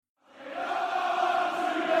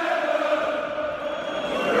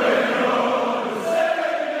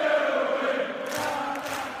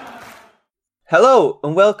Hello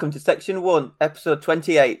and welcome to Section 1, Episode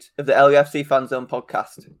 28 of the LUFC Fan Zone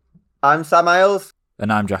podcast. I'm Sam Isles.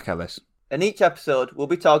 And I'm Jack Ellis. In each episode, we'll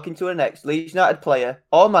be talking to an ex-Leeds United player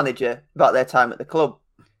or manager about their time at the club.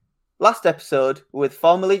 Last episode, we were with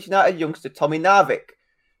former Leeds United youngster Tommy Narvik,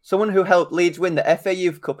 someone who helped Leeds win the FA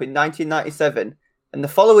Youth Cup in 1997 and the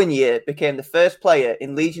following year became the first player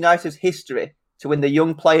in Leeds United's history to win the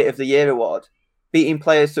Young Player of the Year award, beating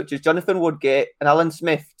players such as Jonathan Woodgate and Alan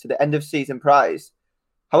Smith to the end-of-season prize.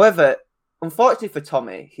 However, unfortunately for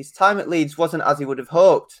Tommy, his time at Leeds wasn't as he would have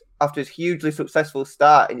hoped after his hugely successful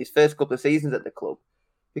start in his first couple of seasons at the club,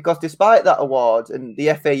 because despite that award and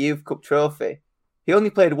the FA Youth Cup trophy, he only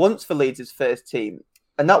played once for Leeds' first team,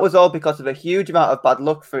 and that was all because of a huge amount of bad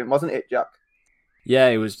luck for him, wasn't it, Jack?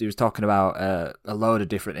 Yeah, he was talking about a load of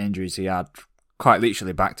different injuries he had, quite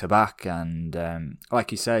literally back to back, and like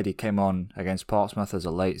he said, he came on against Portsmouth as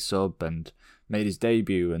a late sub and made his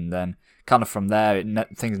debut, and then kind of from there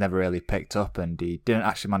things never really picked up, and he didn't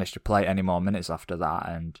actually manage to play any more minutes after that.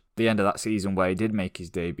 And at the end of that season where he did make his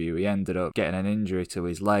debut, he ended up getting an injury to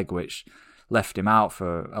his leg which left him out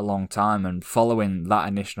for a long time, and following that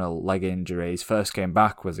initial leg injury, his first game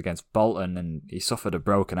back was against Bolton and he suffered a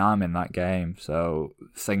broken arm in that game, so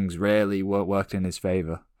things really worked in his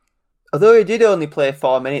favour. Although he did only play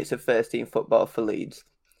 4 minutes of first-team football for Leeds,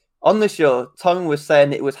 on the show, Tom was saying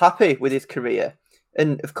that he was happy with his career.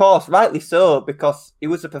 And of course, rightly so, because he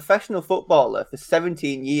was a professional footballer for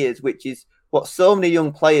 17 years, which is what so many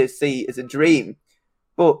young players see as a dream.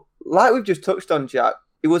 But like we've just touched on, Jack,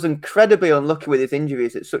 he was incredibly unlucky with his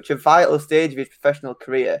injuries at such a vital stage of his professional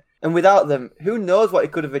career. And without them, who knows what he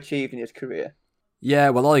could have achieved in his career. Yeah,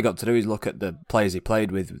 well, all you got to do is look at the players he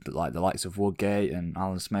played with, like the likes of Woodgate and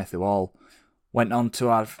Alan Smith, who all went on to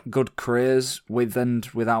have good careers with and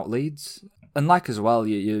without Leeds. And like as well,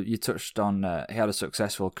 you touched on he had a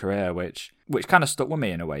successful career, which kind of stuck with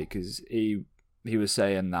me in a way, because he was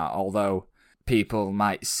saying that although people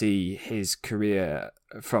might see his career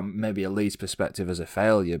from maybe a Leeds perspective as a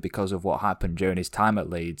failure because of what happened during his time at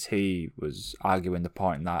Leeds, he was arguing the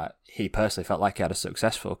point that he personally felt like he had a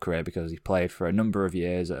successful career because he played for a number of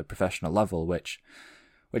years at a professional level, which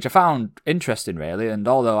I found interesting, really. And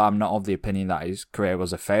although I'm not of the opinion that his career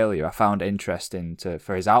was a failure, I found it interesting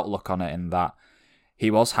for his outlook on it, in that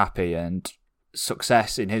he was happy, and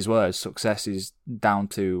success, in his words, success is down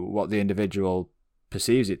to what the individual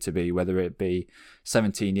perceives it to be, whether it be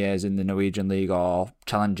 17 years in the Norwegian League or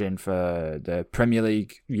challenging for the Premier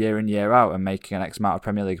League year in, year out and making an X amount of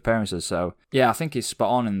Premier League appearances. So yeah, I think he's spot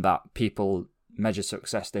on in that people measure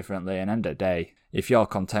success differently, and end of the day, if you're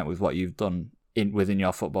content with what you've done within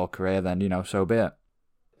your football career, then, so be it.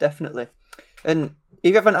 Definitely. And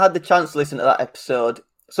if you haven't had the chance to listen to that episode,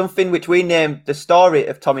 something which we named The Story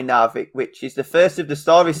of Tommy Narvik, which is the first of the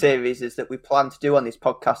story series that we plan to do on this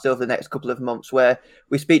podcast over the next couple of months, where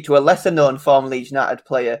we speak to a lesser-known former Leeds United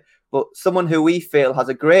player, but someone who we feel has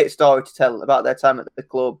a great story to tell about their time at the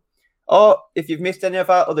club. Or if you've missed any of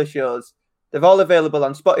our other shows, they're all available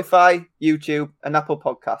on Spotify, YouTube and Apple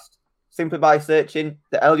Podcasts, simply by searching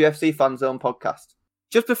the LUFC Fan Zone podcast.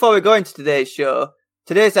 Just before we go into today's show,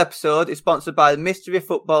 today's episode is sponsored by the Mystery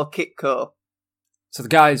Football Kit Co. So the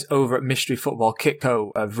guys over at Mystery Football Kit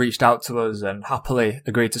Co have reached out to us and happily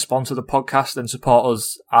agreed to sponsor the podcast and support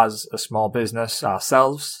us as a small business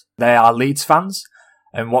ourselves. They are Leeds fans,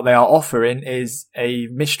 and what they are offering is a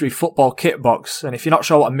Mystery Football Kit Box. And if you're not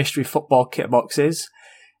sure what a Mystery Football Kit Box is,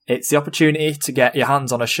 it's the opportunity to get your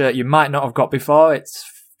hands on a shirt you might not have got before. It's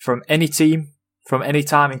from any team, from any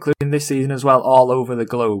time, including this season as well, all over the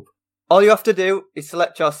globe. All you have to do is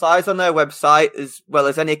select your size on their website, as well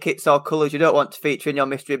as any kits or colours you don't want to feature in your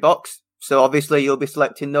mystery box. So obviously you'll be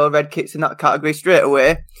selecting no red kits in that category straight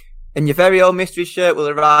away. And your very own mystery shirt will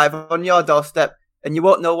arrive on your doorstep, and you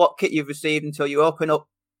won't know what kit you've received until you open up.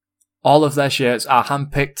 All of their shirts are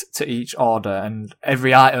handpicked to each order, and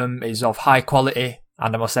every item is of high quality,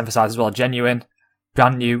 and I must emphasise as well, genuine,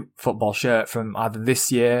 brand new football shirt from either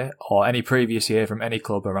this year or any previous year from any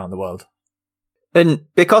club around the world. And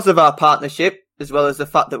because of our partnership, as well as the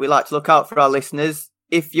fact that we like to look out for our listeners,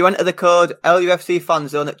 if you enter the code LUFC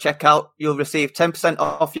FanZone at checkout, you'll receive 10%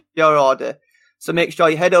 off your order. So make sure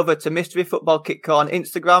you head over to Mystery Football Kit Co on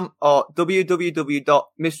Instagram or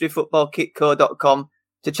www.mysteryfootballkitco.com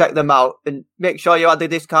to check them out, and make sure you add the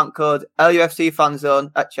discount code LUFC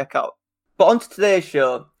FanZone at checkout. But on to today's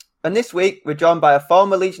show, and this week we're joined by a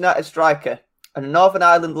former Leeds United striker and a Northern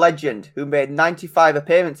Ireland legend who made 95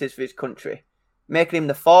 appearances for his country, making him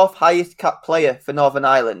the fourth highest capped player for Northern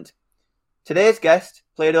Ireland. Today's guest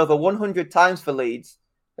played over 100 times for Leeds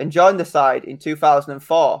and joined the side in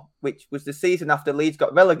 2004 which was the season after Leeds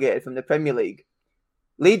got relegated from the Premier League.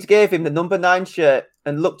 Leeds gave him the number 9 shirt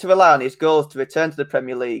and looked to rely on his goals to return to the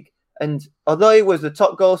Premier League. And although he was the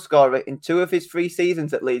top goal scorer in 2 of his 3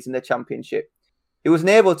 seasons at Leeds in the Championship, he was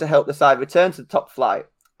unable to help the side return to the top flight,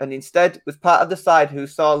 and instead was part of the side who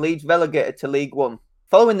saw Leeds relegated to League One.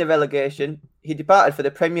 Following the relegation, he departed for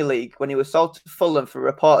the Premier League when he was sold to Fulham for a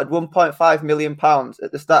reported £1.5 million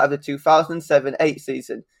at the start of the 2007-8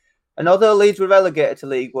 season. And although Leeds were relegated to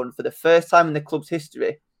League One for the first time in the club's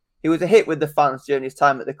history, he was a hit with the fans during his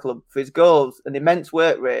time at the club for his goals and immense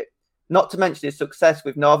work rate, not to mention his success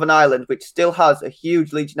with Northern Ireland, which still has a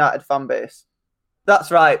huge Leeds United fan base.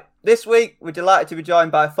 That's right. This week, we're delighted to be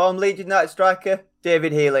joined by former Leeds United striker,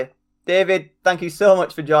 David Healy. David, thank you so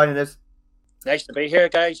much for joining us. Nice to be here,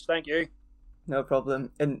 guys. Thank you. No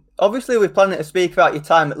problem. And obviously, we're planning to speak about your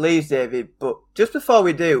time at Leeds, David, but just before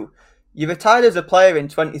we do, you retired as a player in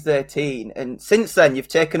 2013, and since then, you've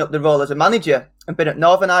taken up the role as a manager and been at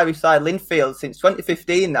Northern Irish side Linfield since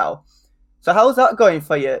 2015 now. So how's that going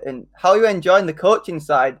for you, and how are you enjoying the coaching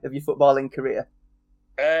side of your footballing career?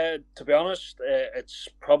 To be honest, it's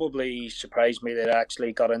probably surprised me that I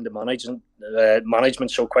actually got into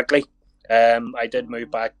management so quickly. I did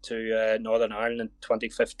move back to Northern Ireland in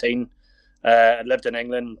 2015. I lived in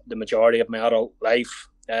England the majority of my adult life.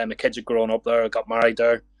 My kids had grown up there, I got married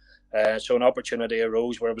there. So an opportunity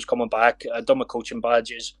arose where I was coming back. I'd done my coaching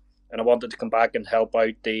badges and I wanted to come back and help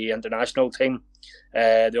out the international team,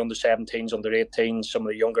 the under-17s, under-18s, some of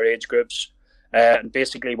the younger age groups, and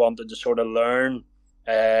basically wanted to sort of learn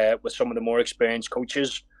with some of the more experienced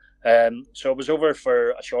coaches. So I was over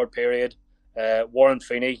for a short period. Warren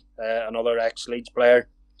Feeney, another ex-Leeds player,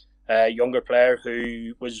 younger player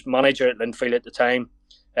who was manager at Linfield at the time,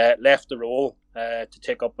 left the role to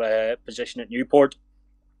take up a position at Newport.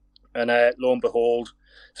 And lo and behold,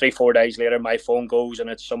 3-4 days later, my phone goes and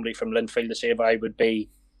it's somebody from Linfield to say if I would be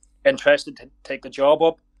interested to take the job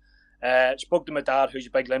up. Spoke to my dad, who's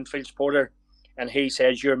a big Linfield supporter, and he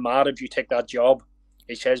says, "You're mad if you take that job."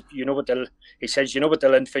 He says, "You know what the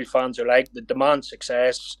Linfield fans are like. They demand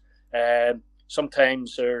success.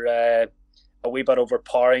 Sometimes they're a wee bit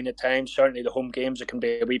overpowering at times. Certainly, the home games, it can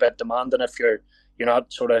be a wee bit demanding if you're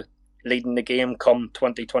not sort of leading the game come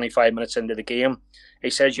 20-25 minutes into the game." He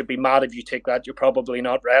says, "You'd be mad if you take that. You're probably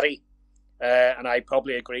not ready." And I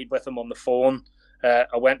probably agreed with him on the phone.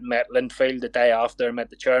 I went and met Linfield the day after. I met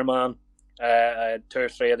the chairman, 2 or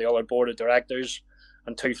 3 of the other board of directors,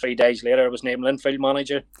 and 2-3 days later I was named Linfield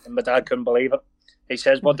manager, and my dad couldn't believe it. He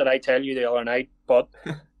says, "What did I tell you the other night?" But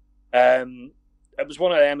it was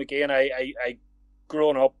one of them again. I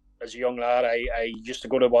growing up as a young lad, I used to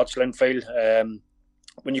go to watch Linfield.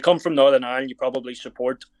 When you come from Northern Ireland, you probably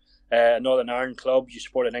support a Northern Ireland club, you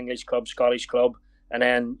support an English club, Scottish club, and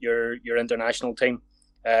then your international team.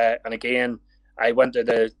 And again, I went to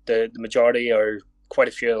the majority or quite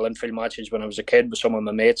a few of the Linfield matches when I was a kid with some of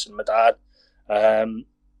my mates and my dad.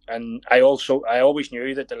 And I always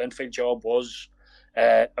knew that the Linfield job was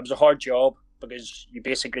it was a hard job because you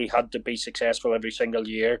basically had to be successful every single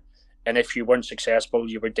year, and if you weren't successful,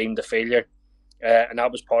 you were deemed a failure. And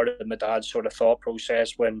that was part of my dad's sort of thought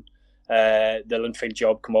process when the Linfield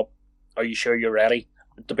job come up. Are you sure you're ready?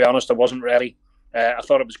 To be honest, I wasn't ready. I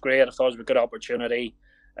thought it was great. I thought it was a good opportunity.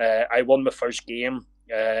 I won my first game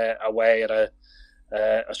away at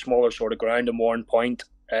a smaller sort of ground in Warren Point.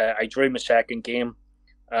 I drew my second game,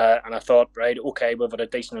 and I thought, right, okay, we've had a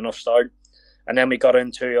decent enough start. And then we got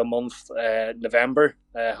into a month, November,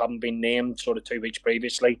 having been named sort of 2 weeks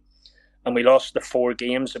previously. And we lost the 4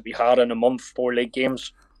 games that we had in a month, 4 league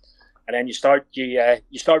games. And then you start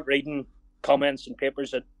reading comments and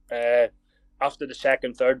papers that after the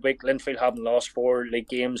second, third week, Linfield haven't lost 4 league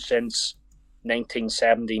games since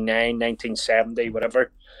 1979, 1970,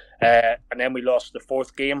 whatever. And then we lost the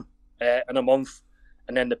 4th game in a month.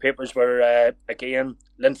 And then the papers were, again,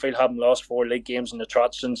 Linfield haven't lost 4 league games in the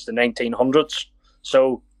trot since the 1900s.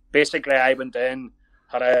 So basically I went in,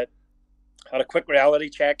 had a quick reality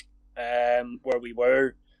check where we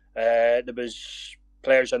were. There was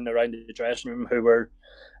players in and around the dressing room who were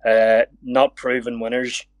not proven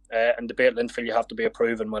winners. And to be at Linfield, you have to be a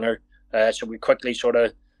proven winner. So we quickly sort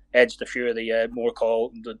of edged a few of the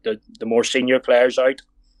the more senior players out.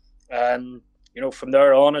 And from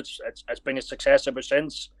there on, it's been a success ever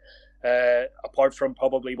since. Apart from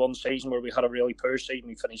probably one season where we had a really poor season,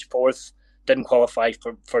 we finished 4th, didn't qualify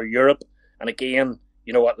for Europe. And again,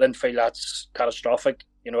 at Linfield, that's catastrophic.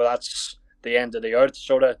 That's the end of the earth,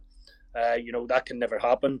 sort of. That can never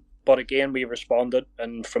happen. But again, we responded,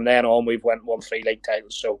 and from then on, we've won 3 league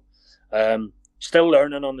titles. So, still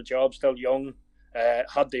learning on the job, still young,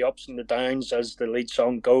 had the ups and the downs, as the lead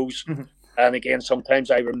song goes. And again, sometimes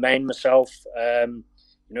I remind myself,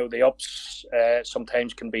 the ups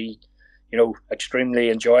sometimes can be, extremely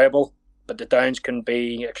enjoyable, but the downs can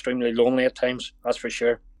be extremely lonely at times, that's for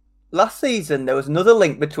sure. Last season, there was another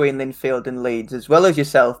link between Linfield and Leeds, as well as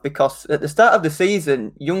yourself, because at the start of the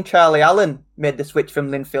season, young Charlie Allen made the switch from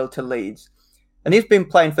Linfield to Leeds. And he's been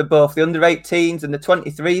playing for both the under-18s and the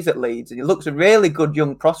 23s at Leeds, and he looks a really good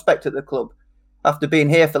young prospect at the club after being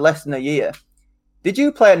here for less than a year. Did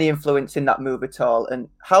you play any influence in that move at all? And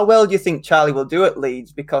how well do you think Charlie will do at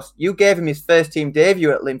Leeds? Because you gave him his first team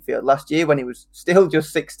debut at Linfield last year when he was still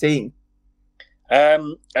just 16.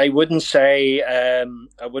 I wouldn't say,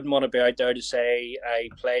 I wouldn't want to be out there to say I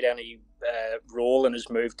played any role in his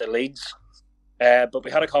move to Leeds. But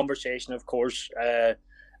we had a conversation, of course.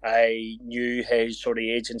 I knew his sort of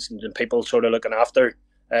agents and people sort of looking after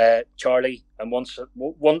Charlie. And once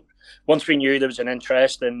we knew there was an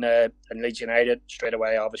interest in Leeds United, straight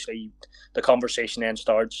away, obviously, the conversation then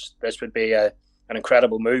starts. This would be an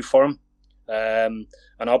incredible move for him. An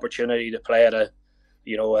opportunity to play at a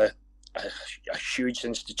huge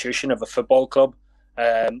institution of a football club.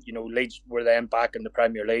 Leeds were then back in the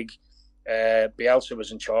Premier League. Bielsa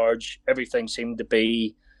was in charge. Everything seemed to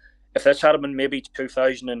be, if this had been maybe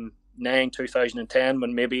 2009, 2010,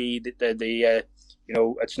 when maybe the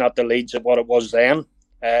it's not the Leeds of what it was then.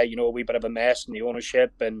 A wee bit of a mess in the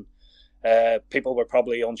ownership, and people were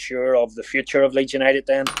probably unsure of the future of Leeds United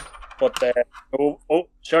then. But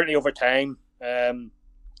certainly over time,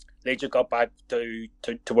 Leeds have got back to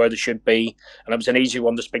where they should be, and it was an easy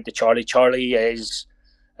one to speak to Charlie. Charlie is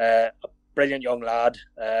a brilliant young lad,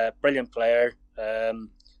 brilliant player,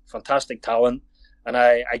 fantastic talent, and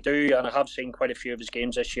I have seen quite a few of his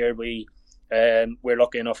games this year. We're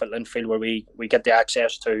lucky enough at Linfield where we get the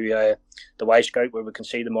access to the Y Scout, where we can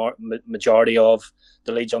see the majority of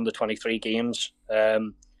the Leeds under 23 games.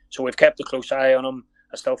 So we've kept a close eye on him.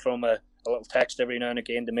 I still throw him a little text every now and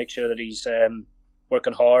again to make sure that he's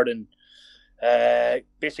working hard and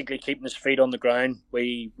basically keeping his feet on the ground.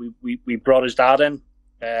 We brought his dad in,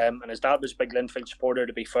 and his dad was a big Linfield supporter,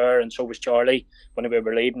 to be fair, and so was Charlie when we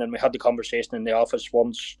were leaving. And we had the conversation in the office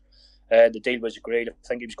once. The deal was agreed. I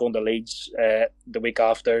think he was going to Leeds the week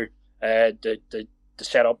after to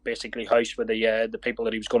set up basically house with the people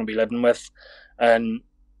that he was going to be living with, and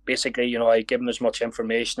basically, I give him as much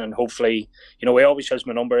information, and hopefully, he always has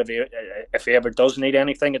my number if he ever does need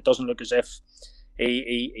anything. It doesn't look as if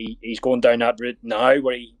he's going down that route now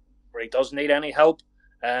where he doesn't need any help.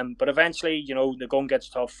 But eventually, the going gets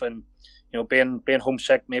tough, and being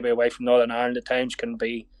homesick, maybe away from Northern Ireland at times can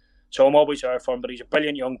be. So I'm always there for him. But he's a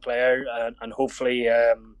brilliant young player, and hopefully,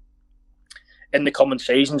 in the coming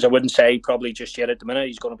seasons, I wouldn't say probably just yet at the minute,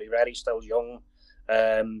 he's going to be ready. Still young.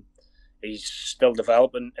 He's still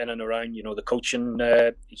developing in and around, the coaching.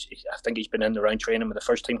 I think he's been in and around training with the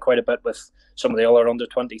first team quite a bit with some of the other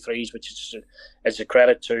under-23s, which is a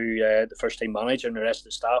credit to the first team manager and the rest of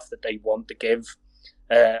the staff that they want to give.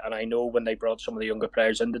 And I know when they brought some of the younger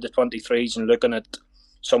players into the 23s and looking at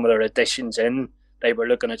some of their additions in, they were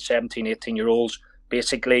looking at 17, 18-year-olds,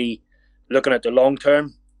 basically looking at the long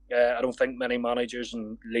term. I don't think many managers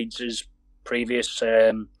in Leeds' previous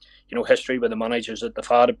history with the managers that they've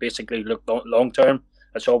had have basically looked long term.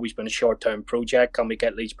 It's always been a short term project. Can we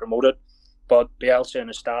get Leeds promoted? But Bielsa and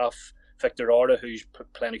his staff, Victor Orta, who's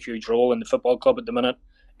playing a huge role in the football club at the minute,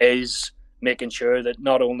 is making sure that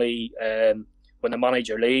not only when the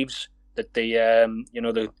manager leaves, that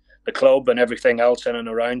the club and everything else in and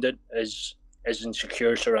around it is in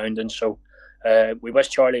secure surroundings. So we wish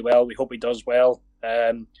Charlie well. We hope he does well.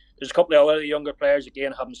 There's a couple of other younger players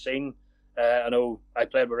again I haven't seen. I know I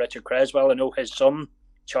played with Richard Creswell. I know his son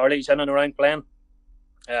Charlie's in and around playing,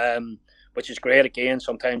 which is great. Again,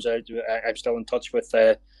 sometimes I'm still in touch with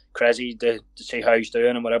Cresy to see how he's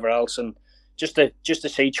doing and whatever else, and just to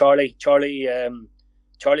see Charlie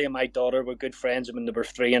and my daughter were good friends when they were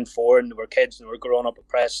 3 and 4, and they were kids, and they were growing up at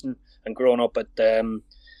Preston and growing up at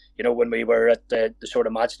when we were at the sort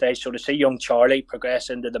of match day. So to see young Charlie progress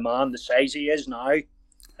into the man the size he is now,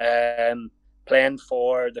 playing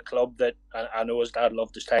for the club that I know his dad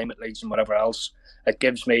loved his time at Leeds and whatever else, it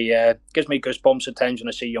gives me goosebumps at times when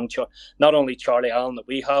I see not only Charlie Allen that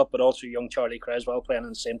we have, but also young Charlie Creswell playing in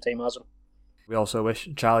the same team as him. We also wish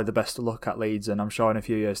Charlie the best of luck at Leeds, and I'm sure in a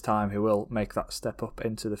few years' time he will make that step up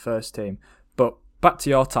into the first team. But back to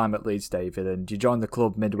your time at Leeds, David, and you joined the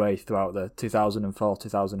club midway throughout the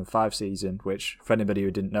 2004-2005 season, which, for anybody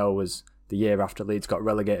who didn't know, was the year after Leeds got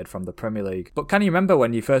relegated from the Premier League. But can you remember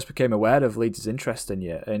when you first became aware of Leeds' interest in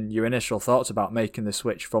you and your initial thoughts about making the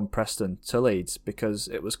switch from Preston to Leeds? Because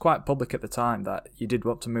it was quite public at the time that you did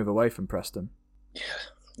want to move away from Preston. Yeah,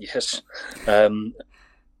 yes.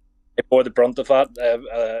 It bore the brunt of that.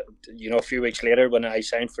 A few weeks later when I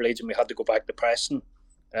signed for Leeds and we had to go back to Preston,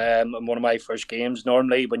 in one of my first games,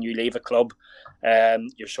 normally when you leave a club,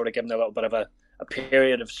 you're sort of given a little bit of a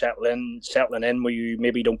period of settling in where you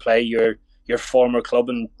maybe don't play your former club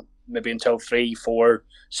and maybe until 3, 4,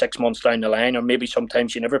 6 months down the line, or maybe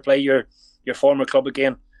sometimes you never play your former club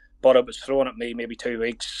again. But it was thrown at me maybe 2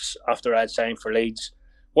 weeks after I'd signed for Leeds.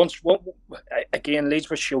 Again, Leeds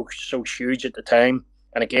were so huge at the time,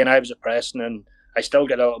 and again I was at Preston, and I still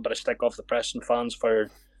get a little bit of stick off the Preston fans for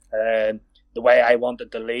the way I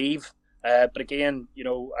wanted to leave. But again,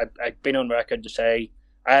 I've been on record to say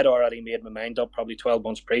I had already made my mind up probably 12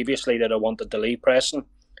 months previously that I wanted to leave Preston.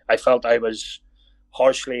 I felt I was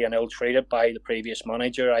harshly and ill-treated by the previous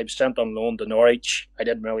manager. I was sent on loan to Norwich. I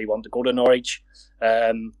didn't really want to go to Norwich,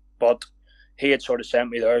 but he had sort of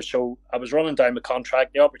sent me there. So I was running down my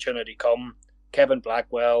contract. The opportunity come. Kevin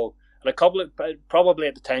Blackwell and a couple of, probably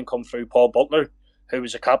at the time, come through Paul Butler, who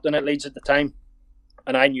was a captain at Leeds at the time.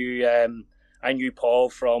 And I knew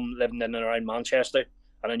Paul from living in and around Manchester,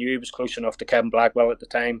 and I knew he was close enough to Kevin Blackwell at the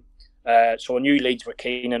time. So I knew Leeds were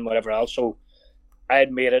keen and whatever else. So I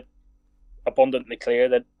had made it abundantly clear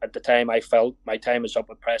that at the time I felt my time was up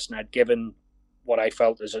with Preston. I'd given what I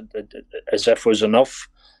felt as if was enough.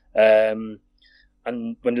 And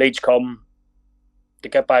when Leeds come, to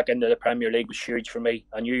get back into the Premier League was huge for me.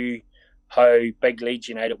 I knew how big Leeds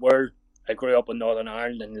United were. I grew up in Northern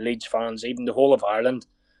Ireland, and Leeds fans, even the whole of Ireland,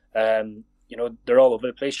 they're all over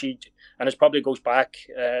the place. And it probably goes back,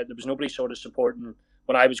 there was nobody sort of supporting,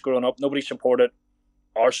 when I was growing up, nobody supported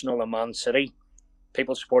Arsenal and Man City.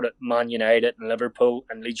 People supported Man United and Liverpool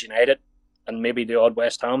and Leeds United, and maybe the odd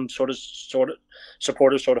West Ham sort of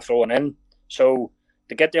supporters sort of thrown in. So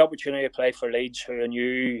to get the opportunity to play for Leeds, who I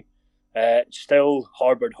knew still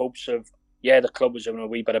harboured hopes of, the club was in a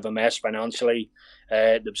wee bit of a mess financially.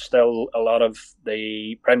 There was still a lot of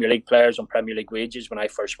the Premier League players on Premier League wages when I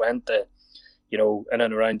first went, in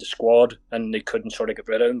and around the squad, and they couldn't sort of get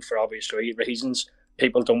rid of them for obvious reasons.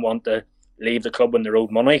 People don't want to leave the club when they're owed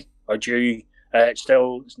money or due.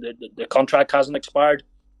 Still, the contract hasn't expired.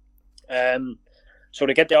 So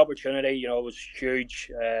to get the opportunity, it was huge.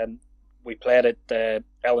 We played at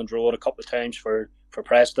Elland Road a couple of times for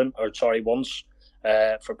Preston, once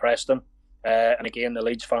for Preston. And again, the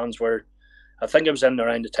Leeds fans were, I think it was in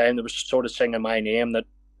around the time they were sort of singing my name, that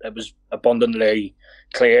it was abundantly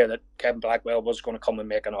clear that Kevin Blackwell was going to come and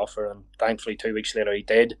make an offer, and thankfully 2 weeks later he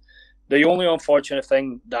did. The only unfortunate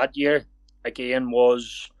thing that year, again,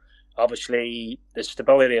 was obviously the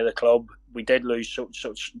stability of the club. We did lose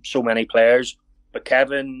so many players, but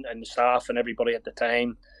Kevin and the staff and everybody at the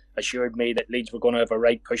time assured me that Leeds were going to have a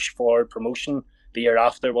right push for promotion the year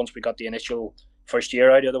after, once we got the initial first year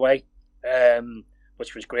out of the way,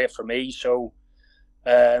 which was great for me. So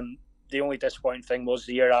the only disappointing thing was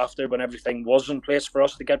the year after, when everything was in place for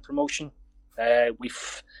us to get promotion, we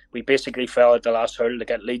basically fell at the last hurdle to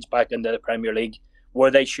get Leeds back into the Premier League,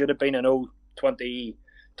 where they should have been. I know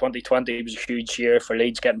 2020 was a huge year for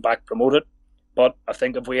Leeds getting back promoted, but I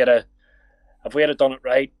think if we had done it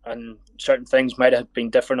right, and certain things might have been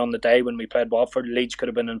different on the day when we played Watford, Leeds could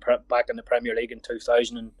have been back in the Premier League in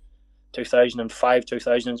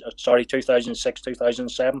 2006,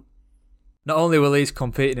 2007. Not only were Leeds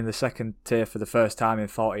competing in the second tier for the first time in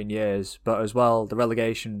 14 years, but as well, the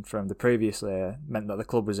relegation from the previous year meant that the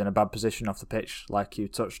club was in a bad position off the pitch, like you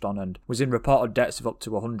touched on, and was in reported debts of up to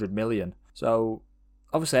 100 million. So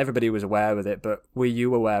obviously everybody was aware with it, but were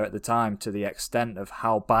you aware at the time to the extent of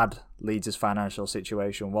how bad Leeds' financial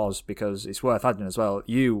situation was? Because it's worth adding as well,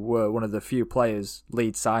 you were one of the few players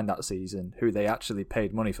Leeds signed that season who they actually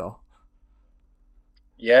paid money for.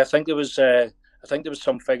 Yeah, I think there was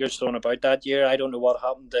some figures thrown about that year. I don't know what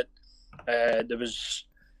happened. That there was,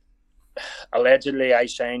 allegedly I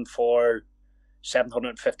signed for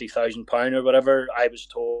 £750,000 or whatever. I was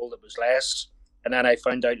told it was less, and then I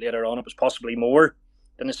found out later on it was possibly more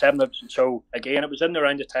than the 700. So again, it was in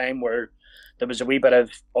around the time where there was a wee bit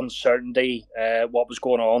of uncertainty what was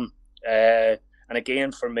going on. And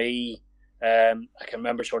again, for me, I can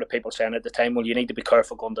remember sort of people saying at the time, well, you need to be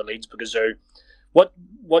careful going to Leeds, because they're what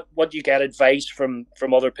you get advice from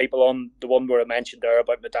other people on the one where I mentioned there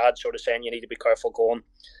about my dad sort of saying you need to be careful going.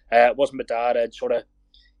 It wasn't my dad. I had sort of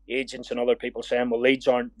agents and other people saying, well, Leeds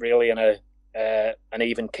aren't really in an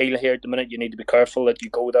even keel here at the minute. You need to be careful that you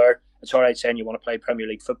go there. It's all right saying you want to play Premier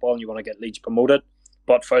League football and you want to get Leeds promoted,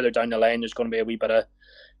 but further down the line there's going to be a wee bit of,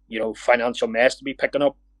 financial mess to be picking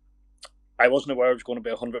up. I wasn't aware it was going to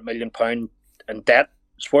be £100 million in debt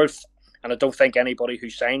it's worth, and I don't think anybody who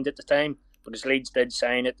signed at the time, because Leeds did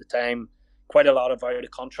sign at the time quite a lot of out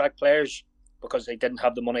of contract players because they didn't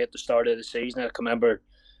have the money at the start of the season. I can remember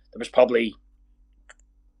there was probably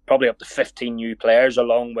up to 15 new players,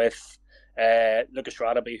 along with Lucas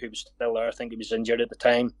Radaby, who was still there. I think he was injured at the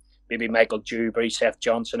time. Maybe Michael Dewberry, Seth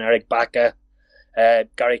Johnson, Eric Baca,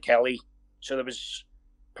 Gary Kelly. So there was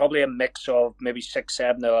probably a mix of maybe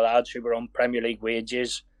 6-7 of the lads who were on Premier League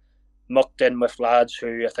wages, mucked in with lads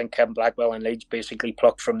who I think Kevin Blackwell and Leeds basically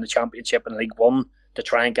plucked from the Championship and League One to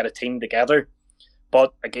try and get a team together.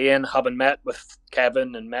 But again, having met with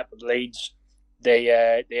Kevin and met with Leeds,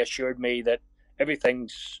 they assured me that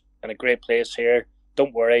everything's in a great place here.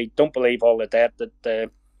 Don't worry, don't believe all the debt that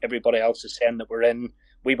everybody else is saying that we're in.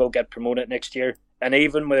 We will get promoted next year. And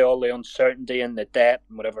even with all the uncertainty and the debt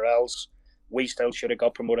and whatever else, we still should have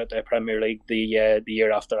got promoted to the Premier League the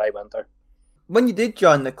year after I went there. When you did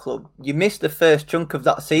join the club, you missed the first chunk of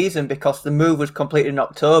that season because the move was completed in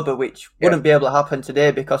October, which wouldn't be able to happen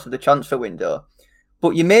today because of the transfer window.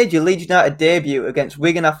 But you made your Leeds United debut against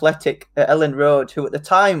Wigan Athletic at Ellen Road, who at the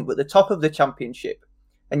time were at the top of the Championship.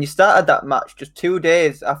 And you started that match just 2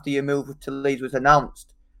 days after your move to Leeds was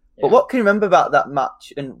announced. Yeah. But what can you remember about that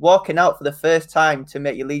match and walking out for the first time to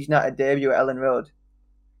make your Leeds United debut at Ellen Road?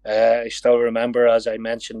 I still remember, as I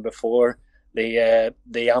mentioned before, the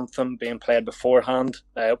anthem being played beforehand,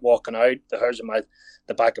 walking out, the hairs on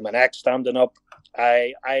the back of my neck standing up.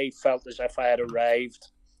 I felt as if I had arrived.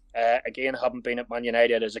 Again, having been at Man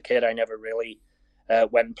United as a kid, I never really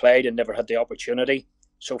went and played and never had the opportunity.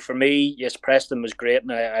 So for me, yes, Preston was great,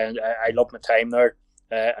 and I loved my time there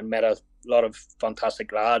and met a lot of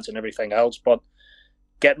fantastic lads and everything else. But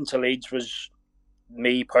getting to Leeds was,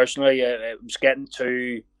 me personally, it was getting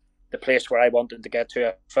to the place where I wanted to get to.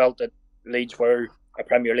 I felt that Leeds were a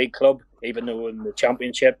Premier League club, even though in the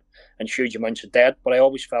Championship and huge amounts of debt. But I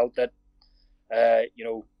always felt that,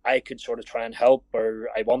 I could sort of try and help, or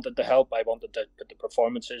I wanted to help. I wanted to put the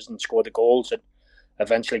performances and score the goals that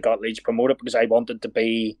eventually got Leeds promoted, because I wanted to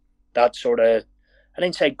be that sort of, I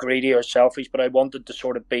didn't say greedy or selfish, but I wanted to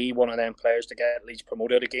sort of be one of them players to get Leeds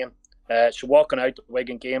promoted again. So walking out the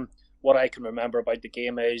Wigan game, what I can remember about the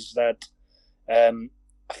game is that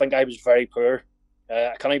I think I was very poor.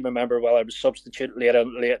 I can't even remember whether I was substituted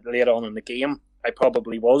later on in the game. I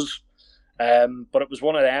probably was. But it was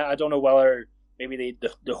one of them. I don't know whether maybe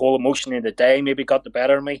the whole emotion of the day maybe got the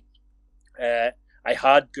better of me. I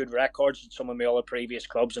had good records at some of my other previous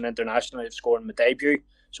clubs and internationally of scoring my debut.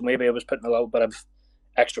 So maybe I was putting a little bit of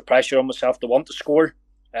extra pressure on myself to want to score.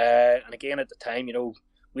 And again, at the time,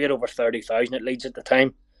 we had over 30,000 at Leeds at the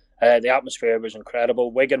time. The atmosphere was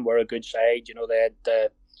incredible. Wigan were a good side. They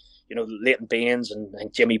had, Leighton Baines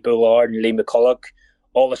and Jimmy Bullard and Lee McCulloch,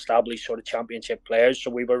 all established sort of Championship players.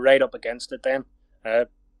 So we were right up against it then.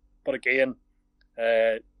 But again,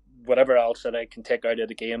 whatever else that I can take out of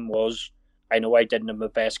the game was, I know I didn't have my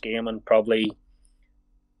best game and probably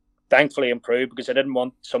thankfully improved, because I didn't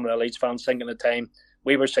want some of the Leeds fans thinking at the time,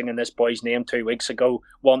 we were singing this boy's name 2 weeks ago,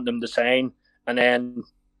 wanting them to sign, and then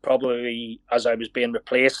probably as I was being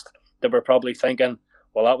replaced, they were probably thinking,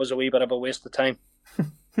 well, that was a wee bit of a waste of time.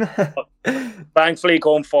 But thankfully,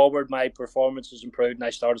 going forward, my performance has improved and I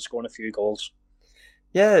started scoring a few goals.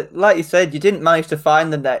 Yeah, like you said, you didn't manage to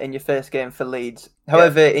find the net in your first game for Leeds.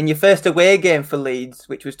 However, in your first away game for Leeds,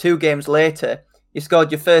 which was 2 games later, you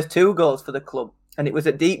scored your first 2 goals for the club, and it was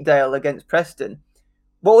at Deepdale against Preston.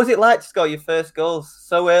 What was it like to score your first goals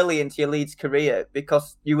so early into your Leeds career?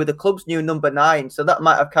 Because you were the club's new number 9, so that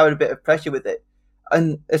might have carried a bit of pressure with it.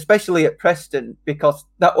 And especially at Preston, because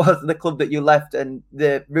that was the club that you left, and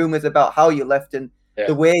the rumours about how you left and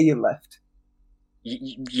the way you left.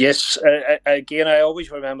 Yes, again, I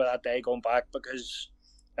always remember that day going back, because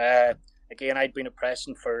again, I'd been at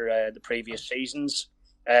Preston for the previous seasons,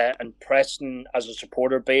 and Preston as a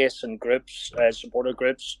supporter base and supporter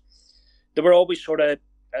groups, they were always sort of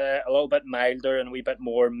a little bit milder and a wee bit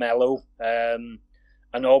more mellow, and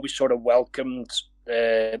always sort of welcomed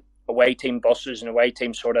away team buses and away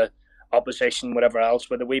team sort of opposition, whatever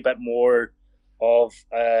else, with a wee bit more of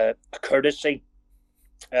a courtesy.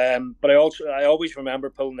 But I always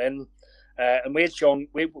remember pulling in, and we had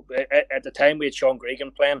at the time we had Sean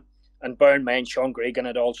Gregan playing, and bear in mind Sean Gregan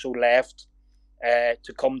had also left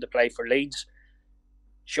to come to play for Leeds.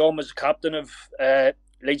 Sean was the captain of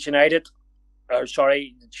Leeds United.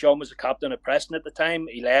 Sean was the captain of Preston at the time.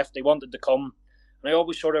 He left. He wanted to come, and I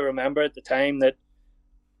always sort of remember at the time that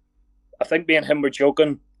I think me and him were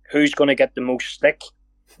joking, who's going to get the most stick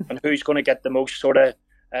and who's going to get the most sort of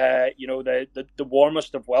the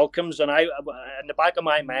warmest of welcomes. And I, in the back of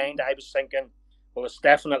my mind, I was thinking, well, it's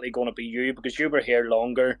definitely going to be you because you were here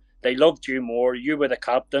longer. They loved you more. You were the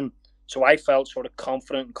captain. So I felt sort of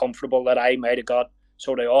confident and comfortable that I might have got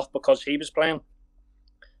sort of off because he was playing.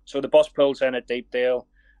 So the bus pulls in at Deepdale.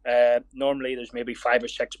 Normally there's maybe 5 or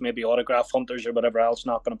 6 maybe autograph hunters or whatever else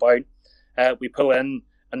knocking about. We pull in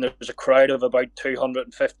and there's a crowd of about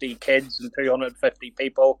 250 kids and 250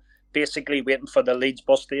 people basically waiting for the Leeds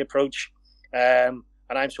bus to approach. And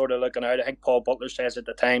I'm sort of looking out. I think Paul Butler says at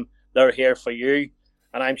the time, they're here for you.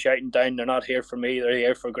 And I'm shouting down, they're not here for me, they're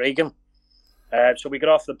here for Gregan. So we get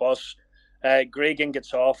off the bus. Gregan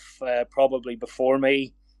gets off probably before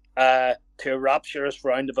me to a rapturous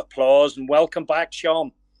round of applause and welcome back,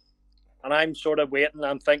 Sean. And I'm sort of waiting,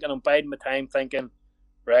 I'm biding my time thinking,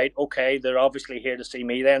 right, okay, they're obviously here to see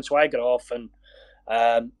me then. So I get off and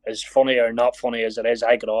as funny or not funny as it is,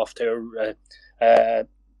 I get off to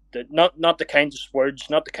not the kindest words,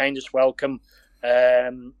 not the kindest welcome.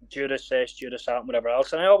 Judas this, Judas that, and whatever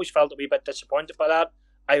else. And I always felt a wee bit disappointed by that.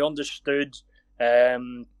 I understood their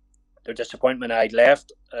disappointment I'd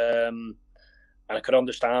left. And I could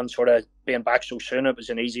understand sort of being back so soon. It was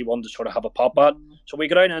an easy one to sort of have a pop at. So we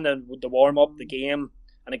go down in the warm up, the game,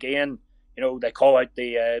 and again, they call out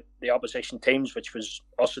the opposition teams, which was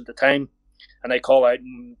us at the time, and they call out,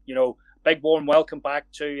 big warm welcome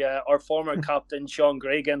back to our former captain Sean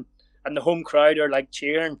Gregan, and the home crowd are like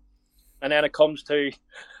cheering, and then it comes to,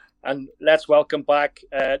 and let's welcome back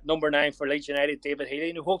number 9 for Leeds United, David Healy,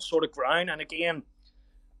 and the whole sort of ground. And again,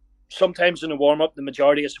 sometimes in the warm-up, the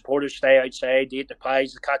majority of supporters stay outside, they eat their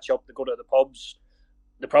pies, they catch up, they go to the pubs.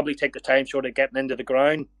 They probably take the time sort of getting into the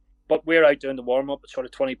ground. But we're out doing the warm-up at sort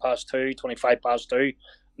of 20 past 2, 25 past 2.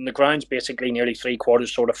 And the ground's basically nearly 3/4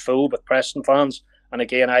 sort of full with Preston fans. And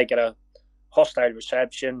again, I get a hostile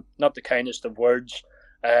reception, not the kindest of words,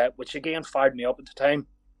 which again fired me up at the time.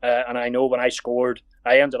 And I know when I scored,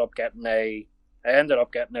 I ended up getting a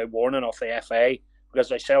warning off the FA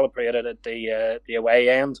because I celebrated at the away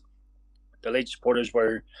end. The Leeds supporters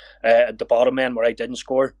were at the bottom end where I didn't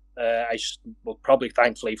score. Probably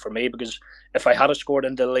thankfully for me, because if I had scored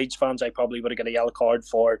into the Leeds fans, I probably would have got a yellow card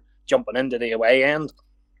for jumping into the away end.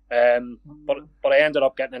 But I ended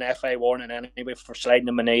up getting an FA warning anyway for sliding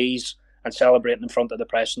on my knees and celebrating in front of the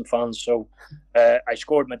Preston fans. So I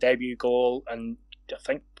scored my debut goal, and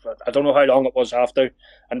I don't know how long it was after,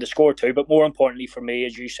 and the score too. But more importantly for me,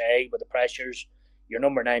 as you say, with the pressures, you're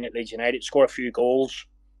number 9 at Leeds United, score a few goals.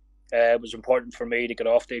 It was important for me to get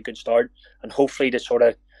off to a good start, and hopefully to sort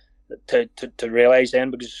of to realise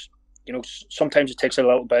then, because sometimes it takes a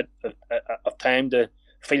little bit of time to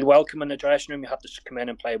feel welcome in the dressing room. You have to come in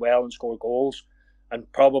and play well and score goals, and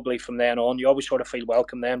probably from then on you always sort of feel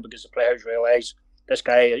welcome then, because the players realise this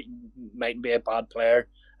guy mightn't be a bad player.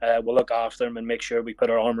 We'll look after him and make sure we put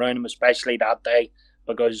our arm around him, especially that day,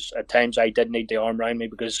 because at times I did need the arm around me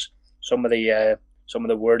because some of the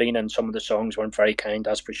wording and some of the songs weren't very kind,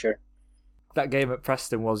 that's for sure. That game at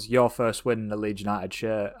Preston was your first win in the Leeds United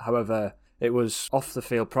shirt. However, it was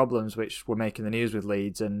off-the-field problems which were making the news with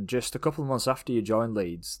Leeds, and just a couple of months after you joined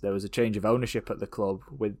Leeds, there was a change of ownership at the club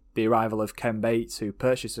with the arrival of Ken Bates, who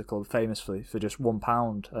purchased the club famously for just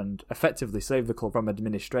 £1 and effectively saved the club from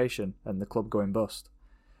administration and the club going bust.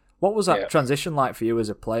 What was that transition like for you as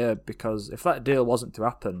a player? Because if that deal wasn't to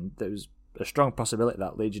happen, there was a strong possibility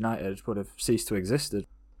that Leeds United would have ceased to exist.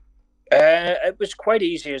 It was quite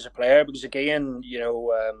easy as a player because, again,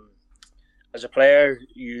 as a player,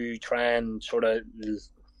 you try and sort of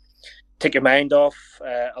take your mind off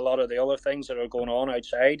a lot of the other things that are going on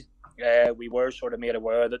outside. We were sort of made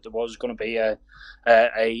aware that there was going to be a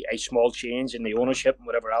small change in the ownership and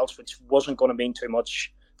whatever else, which wasn't going to mean too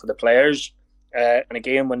much for the players. And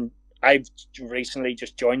again, when I've recently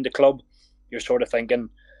just joined the club, you're sort of thinking,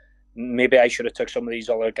 maybe I should have took some of these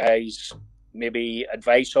other guys' maybe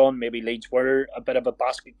advice on. Maybe Leeds were a bit of a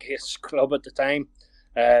basket case club at the time.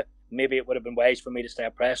 Maybe it would have been wise for me to stay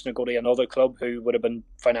at Preston and go to another club who would have been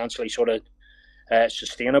financially sort of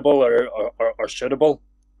sustainable or suitable.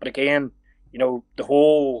 But again, the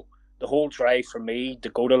whole drive for me to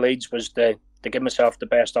go to Leeds was to give myself the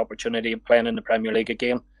best opportunity of playing in the Premier League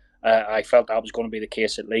again. I felt that was going to be the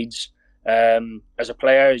case at Leeds. As a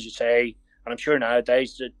player, as you say, and I'm sure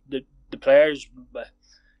nowadays the players,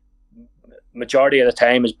 majority of the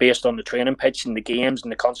time, is based on the training pitch and the games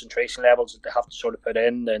and the concentration levels that they have to sort of put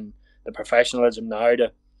in, and the professionalism now.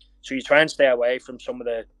 So you try and stay away from some of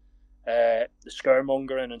the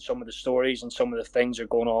scaremongering and some of the stories and some of the things that are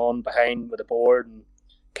going on behind with the board. And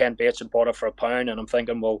Ken Bates had bought it for £1, and I'm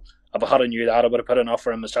thinking, well, if I had knew that, I would have put an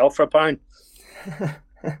offer in myself for £1.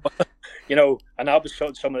 and that was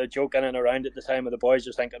some of the joking and around at the time of the boys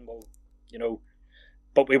were thinking, well,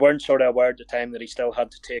 but we weren't sort of aware at the time that he still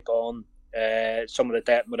had to take on some of the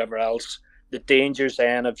debt and whatever else. The dangers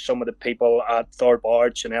then of some of the people at Thorpe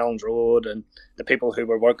Arch and Ellen's Road and the people who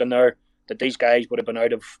were working there, that these guys would have been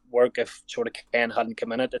out of work if sort of Ken hadn't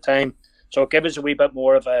come in at the time. So it gave us a wee bit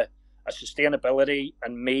more of a sustainability,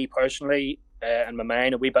 and me personally, in my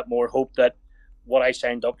mind, a wee bit more hope that what I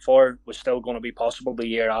signed up for was still going to be possible the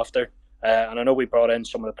year after. And I know we brought in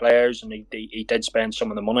some of the players, and he did spend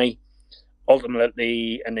some of the money.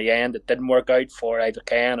 Ultimately, in the end, it didn't work out for either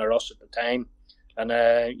Ken or us at the time. And,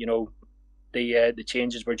 the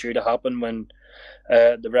changes were due to happen when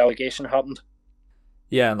the relegation happened.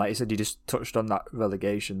 Yeah, and like you said, you just touched on that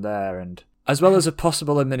relegation there. And as well as a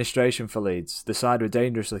possible administration for Leeds, the side were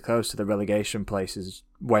dangerously close to the relegation places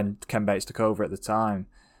when Ken Bates took over at the time.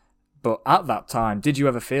 But at that time, did you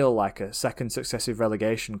ever feel like a second successive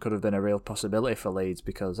relegation could have been a real possibility for Leeds?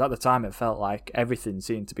 Because at the time it felt like everything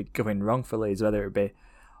seemed to be going wrong for Leeds, whether it be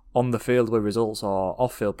on the field with results or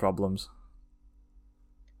off-field problems.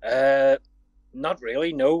 Not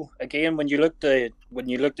really, no. Again, when you looked at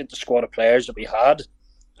the squad of players that we had,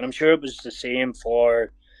 and I'm sure it was the same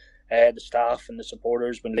for the staff and the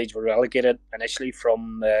supporters when Leeds were relegated initially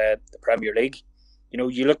from the Premier League.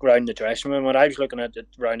 You look around the dressing room. When I was looking at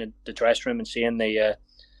around the dressing room and seeing the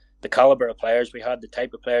calibre of players we had, the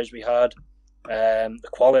type of players we had, the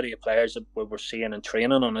quality of players that we were seeing and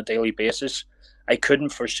training on a daily basis, I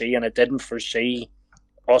couldn't foresee, and I didn't foresee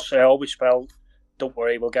us. I always felt, don't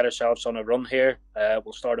worry, we'll get ourselves on a run here.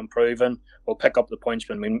 We'll start improving. We'll pick up the points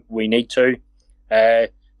when we need to. There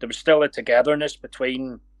was still a togetherness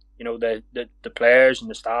between the players and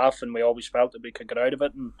the staff, and we always felt that we could get out of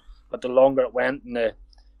it. But the longer it went, and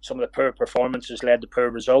some of the poor performances led to poor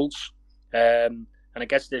results. And it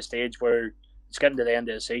gets to the stage where it's getting to the end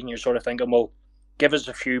of the season. You're sort of thinking, well, give us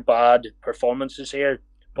a few bad performances here,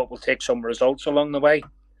 but we'll take some results along the way.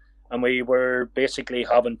 And we were basically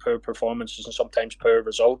having poor performances and sometimes poor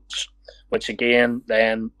results, which again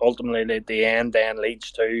then ultimately at the end then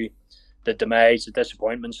leads to the demise, the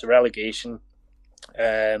disappointments, the relegation.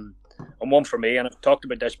 And one for me, and I've talked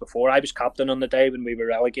about this before, I was captain on the day when we were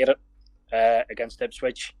relegated against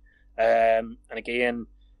Ipswich. And again,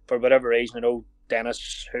 for whatever reason, I know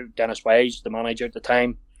Dennis Wise, the manager at the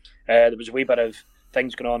time, there was a wee bit of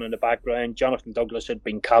things going on in the background. Jonathan Douglas had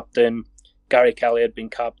been captain, Gary Kelly had been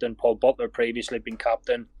captain, Paul Butler previously had been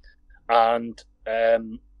captain, and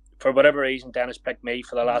for whatever reason, Dennis picked me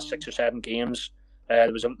for the last 6 or 7 games.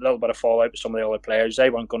 There was a little bit of fallout with some of the other players. They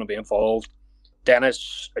weren't going to be involved.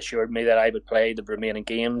 Dennis assured me that I would play the remaining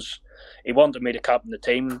games. He wanted me to captain the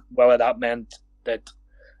team. Well, that meant that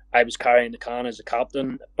I was carrying the can as a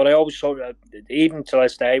captain. But I always sort of, even to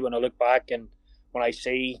this day, when I look back and when I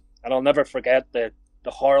see, and I'll never forget the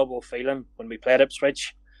horrible feeling when we played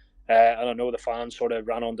Ipswich. And I know the fans sort of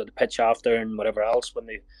ran onto the pitch after and whatever else when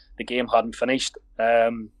the game hadn't finished.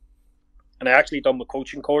 And I actually done my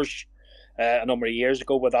coaching course a number of years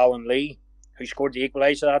ago with Alan Lee, who scored the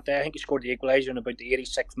equaliser that day. I think he scored the equaliser in about the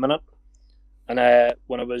 86th minute. And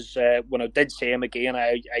when I did see him again,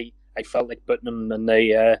 I felt like putting him in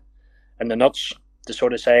the nuts to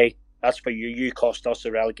sort of say, that's for you. You cost us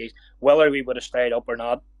the relegation. Whether we would have stayed up or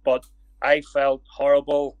not, but I felt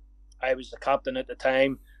horrible. I was the captain at the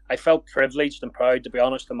time. I felt privileged and proud, to be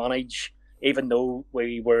honest, to manage, even though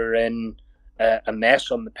we were in a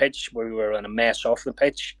mess on the pitch, we were in a mess off the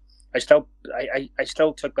pitch. I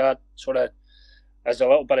still took that sort of as a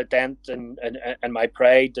little bit of dent in my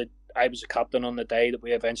pride that I was a captain on the day that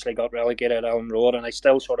we eventually got relegated at Elm Road, and I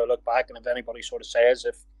still sort of look back, and if anybody sort of says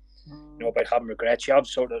about having regrets, you have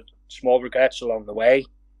sort of small regrets along the way,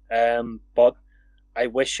 but I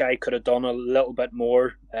wish I could have done a little bit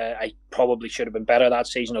more. I probably should have been better that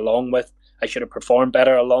season I should have performed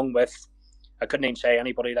better I couldn't even say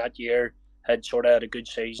anybody that year had sort of had a good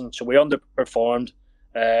season. So we underperformed,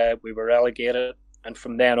 we were relegated, and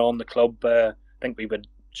from then on the club, I think we went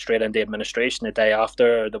straight into administration the day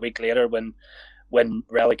after, or the week later, when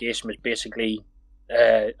relegation was basically,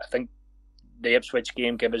 I think the Ipswich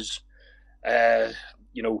game gave us,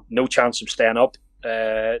 no chance of staying up.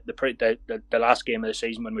 The last game of the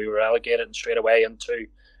season when we were relegated and straight away into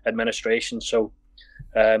administration. So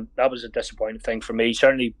that was a disappointing thing for me,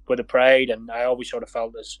 certainly with the pride. And I always sort of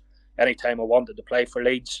felt as any time I wanted to play for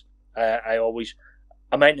Leeds,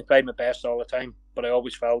 I mightn't have played my best all the time, but I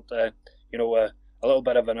always felt a little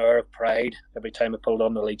bit of an air of pride every time I pulled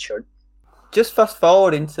on the Leeds shirt. Just fast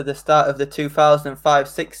forward into the start of the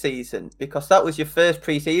 2005-06 season, because that was your first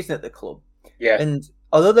pre-season at the club. Yeah. And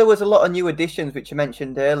although there was a lot of new additions, which you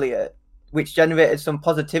mentioned earlier, which generated some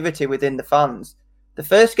positivity within the fans. The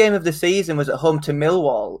first game of the season was at home to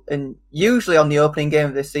Millwall, and usually on the opening game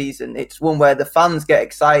of the season, it's one where the fans get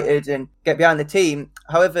excited and get behind the team.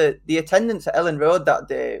 However, the attendance at Ellen Road that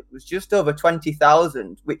day was just over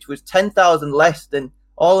 20,000, which was 10,000 less than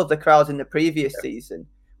all of the crowds in the previous season,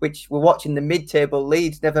 which were watching the mid-table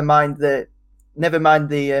Leeds. Never mind the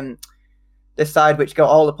side which got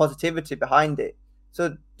all the positivity behind it.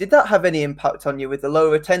 So did that have any impact on you with the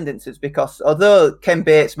lower attendances? Because although Ken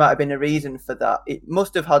Bates might have been a reason for that, it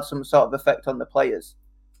must have had some sort of effect on the players.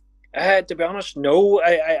 To be honest, no.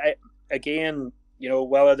 I again,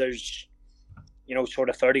 whether there's, sort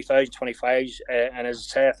of 30,000, 25s, and as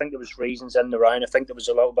I say, I think there was reasons in the round. I think there was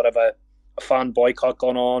a little bit of a fan boycott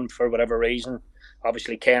going on for whatever reason.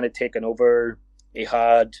 Obviously, Ken had taken over. He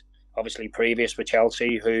had, obviously, previous with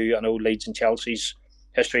Chelsea, who I know Leeds and Chelsea's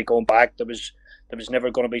history going back, there was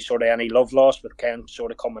never going to be sort of any love lost with Ken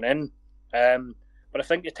sort of coming in. But I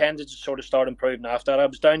think the attendance sort of started improving after that. I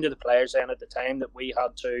was down to the players then at the time that we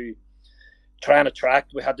had to try and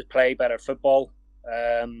attract. We had to play better football.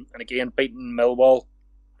 And again, beating Millwall.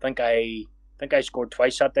 I think I scored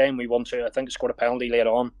twice that day and we won 2. I think I scored a penalty later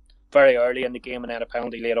on, very early in the game, and then a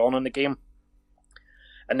penalty later on in the game.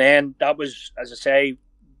 And then that was, as I say,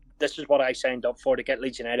 this is what I signed up for, to get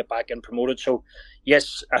Leeds United back and promoted. So,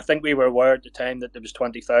 yes, I think we were aware at the time that there was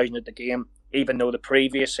 20,000 at the game, even though the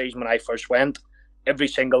previous season when I first went, every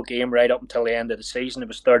single game right up until the end of the season, it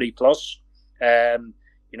was 30 plus. The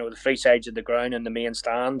three sides of the ground and the main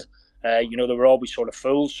stand, they were always sort of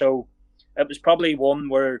full. So it was probably one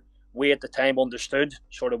where we at the time understood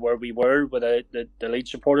sort of where we were with the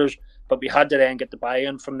Leeds supporters, but we had to then get the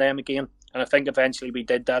buy-in from them again. And I think eventually we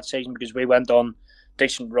did that season because we went on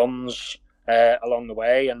decent runs along the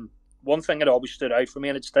way. And one thing that always stood out for me,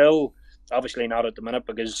 and it's still obviously not at the minute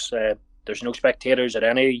because there's no spectators at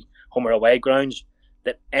any home or away grounds,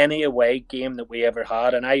 that any away game that we ever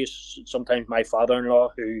had, and sometimes my father-in-law,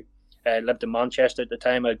 who lived in Manchester at the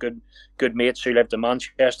time, had good mates who lived in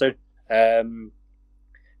Manchester,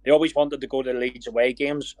 they always wanted to go to the Leeds away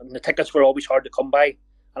games, and the tickets were always hard to come by.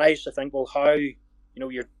 And I used to think, well, how,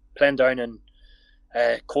 you're playing down in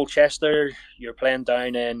Colchester, you're playing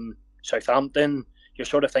down in Southampton, you're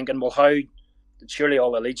sort of thinking, well, how, surely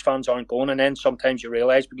all the Leeds fans aren't going. And then sometimes you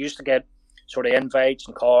realise, we used to get sort of invites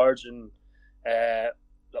and cards and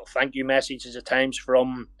little thank you messages at times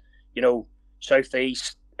from, South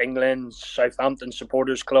East England, Southampton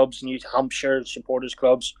supporters clubs, New Hampshire supporters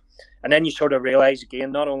clubs. And then you sort of realise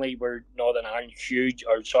again, not only were Northern Ireland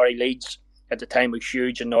Leeds at the time was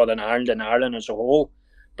huge in Northern Ireland and Ireland as a whole,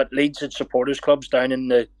 but Leeds had supporters clubs down in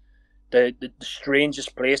the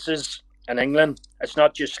strangest places in England. It's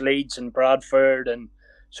not just Leeds and Bradford and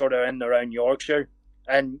sort of in and around Yorkshire.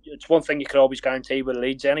 And it's one thing you could always guarantee with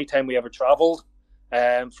Leeds, anytime we ever travelled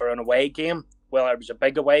for an away game, whether it was a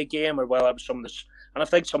big away game or whether it was some of this, and I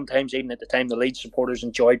think sometimes even at the time the Leeds supporters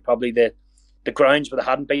enjoyed probably the grounds where they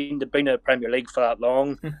hadn't been. They'd been in the Premier League for that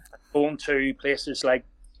long. Going to places like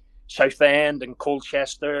Southend and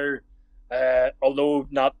Colchester, although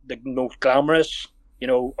not the most glamorous,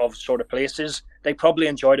 of sort of places, they probably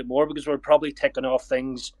enjoyed it more because we're probably ticking off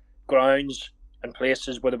things, grounds and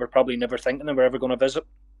places where they were probably never thinking they were ever going to visit.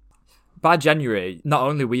 By January, not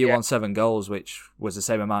only were you on 7 goals, which was the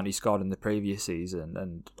same amount you scored in the previous season,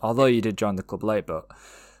 and although you did join the club late, but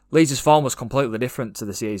Leeds' form was completely different to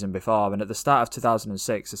the season before, and at the start of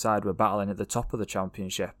 2006, the side were battling at the top of the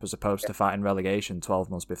Championship as opposed to fighting relegation 12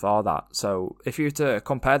 months before that. So if you were to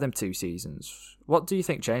compare them 2 seasons, what do you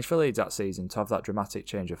think changed for Leeds that season to have that dramatic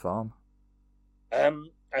change of form?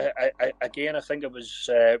 I think it was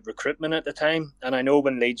recruitment at the time, and I know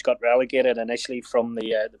when Leeds got relegated initially from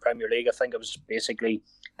the Premier League, I think it was basically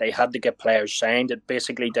they had to get players signed. It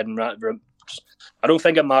basically didn't. I don't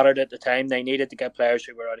think it mattered at the time. They needed to get players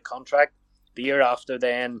who were out of contract. The year after,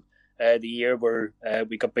 then the year where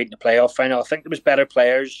we got beaten in the playoff final, I think there was better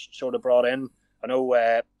players sort of brought in. I know.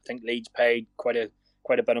 I think Leeds paid quite a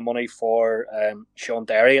bit of money for Sean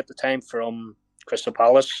Derry at the time from Crystal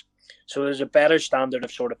Palace. So there's a better standard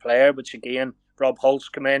of sort of player, which again, Rob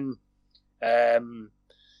Hulse came in. I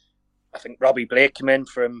think Robbie Blake came in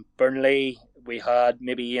from Burnley. We had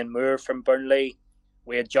maybe Ian Moore from Burnley.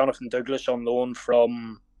 We had Jonathan Douglas on loan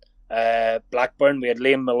from Blackburn. We had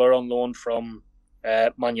Liam Miller on loan from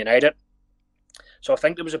Man United. So I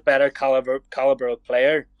think there was a better caliber of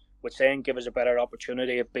player, which then gave us a better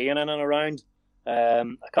opportunity of being in and around. I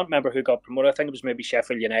can't remember who got promoted. I think it was maybe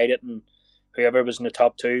Sheffield United and whoever was in the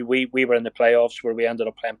top 2. We were in the playoffs where we ended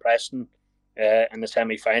up playing Preston in the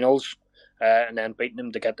semi-finals and then beating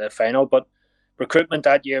them to get the final. But recruitment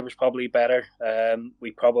that year was probably better. We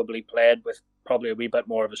probably played with probably a wee bit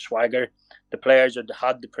more of a swagger. The players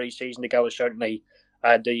had the pre-season together certainly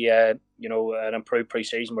had the an improved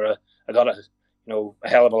pre-season where I got a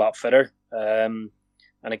hell of a lot fitter. And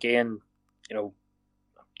again, I'm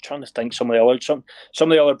trying to think some of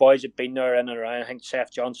the other boys had been there in and around. I think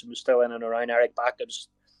Seth Johnson was still in and around. Eric Backett was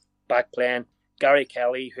back playing. Gary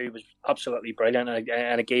Kelly, who was absolutely brilliant,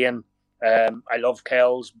 and again, I love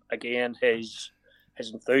Kells. Again, his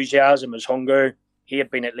enthusiasm, his hunger. He had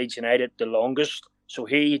been at Leeds United the longest, so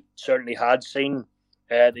he certainly had seen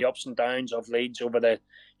the ups and downs of Leeds over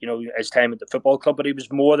his time at the football club. But he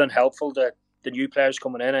was more than helpful to the new players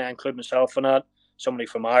coming in. I include myself in that. Somebody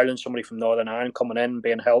from Ireland, somebody from Northern Ireland coming in and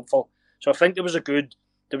being helpful. So I think there was a good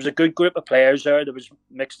group of players there. There was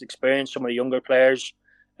mixed experience. Some of the younger players.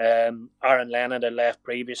 Aaron Lennon had left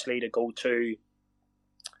previously to go to.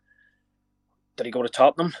 Did he go to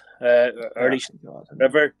Tottenham? Early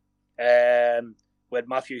River. With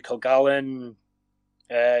Matthew Kilgallen,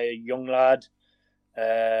 young lad.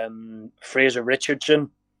 Fraser Richardson.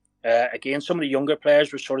 Again, some of the younger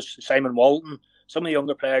players were sort of Simon Walton. Some of the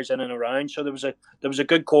younger players in and around. So there was a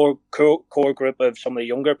good core group of some of the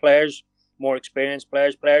younger players, more experienced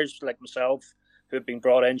players like myself, who have been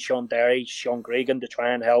brought in, Sean Derry, Sean Gregan, to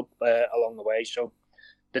try and help along the way. So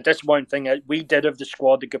the disappointing thing, we did have the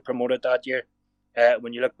squad to get promoted that year.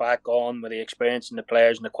 When you look back on with the experience and the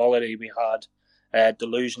players and the quality we had, to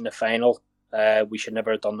lose in the final, we should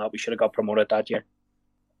never have done that. We should have got promoted that year.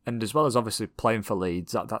 And as well as obviously playing for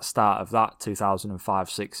Leeds at that start of that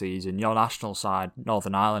 2005-06 season, your national side,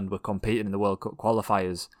 Northern Ireland, were competing in the World Cup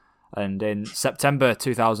qualifiers. And in September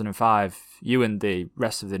 2005, you and the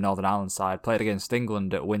rest of the Northern Ireland side played against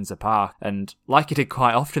England at Windsor Park. And like you did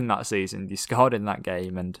quite often that season, you scored in that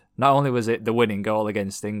game. And not only was it the winning goal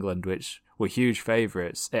against England, which were huge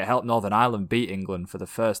favourites, it helped Northern Ireland beat England for the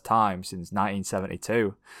first time since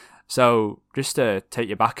 1972. So just to take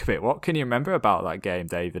you back a bit, what can you remember about that game,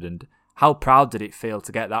 David? And how proud did it feel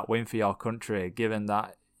to get that win for your country, given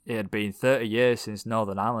that it had been 30 years since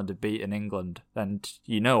Northern Ireland had beaten England, and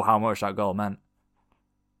you know how much that goal meant?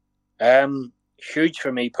 Huge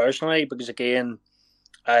for me personally, because again,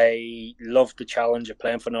 I loved the challenge of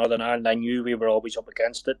playing for Northern Ireland. I knew we were always up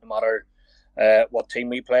against it, no matter what team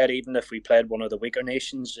we played, even if we played one of the weaker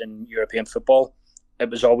nations in European football. It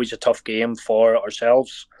was always a tough game for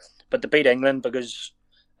ourselves. But to beat England, because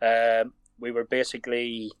we were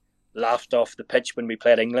basically laughed off the pitch when we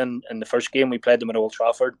played England in the first game. We played them at Old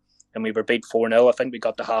Trafford and we were beat 4-0. I think we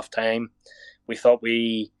got to half time. We thought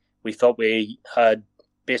we had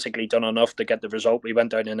basically done enough to get the result. We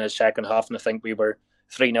went down in the second half and I think we were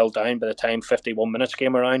 3-0 down by the time 51 minutes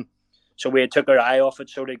came around. So we had took our eye off it.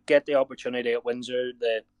 So to get the opportunity at Windsor,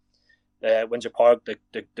 the Windsor Park,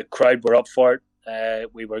 the crowd were up for it.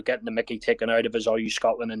 We were getting the mickey taken out of us, Are You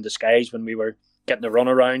Scotland in disguise, when we were getting the run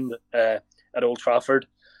around at Old Trafford.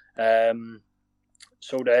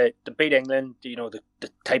 So to beat England, the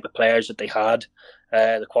type of players that they had,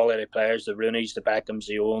 the quality of players, the Rooneys, the Beckhams,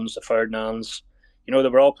 the Owens, the Ferdinands, they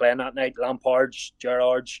were all playing that night, Lampards,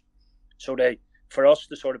 Gerrards. So for us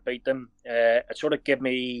to sort of beat them, it sort of gave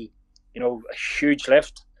me, a huge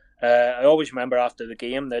lift. I always remember after the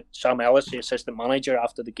game that Sam Ellis, the assistant manager,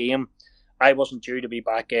 after the game, I wasn't due to be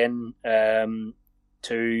back in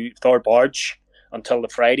to Thorpe Arch until the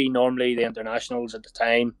Friday. Normally the internationals at the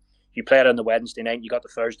time, you played on the Wednesday night and you got the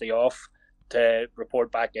Thursday off to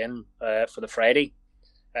report back in for the Friday.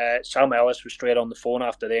 Sam Ellis was straight on the phone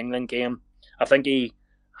after the England game. I think in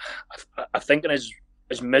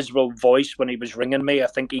his miserable voice when he was ringing me, I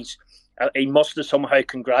think he must have somehow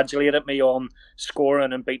congratulated me on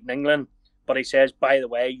scoring and beating England. But he says, by the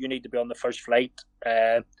way, you need to be on the first flight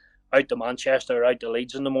out to Manchester or out to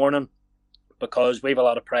Leeds in the morning, because we have a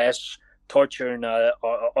lot of press torturing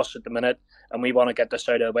us at the minute, and we want to get this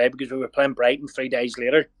out of the way, because we were playing Brighton 3 days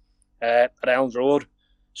later at Elms Road.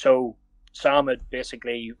 So Sam had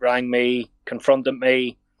basically rang me, confronted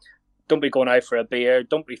me. Don't be going out for a beer.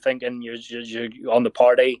 Don't be thinking you're on the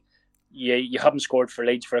party. You haven't scored for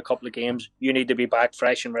Leeds for a couple of games. You need to be back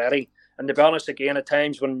fresh and ready. And to be honest, again, at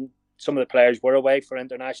times when some of the players were away for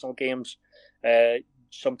international games,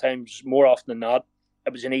 sometimes more often than not,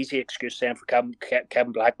 it was an easy excuse then for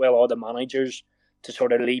Kevin Blackwell or the managers to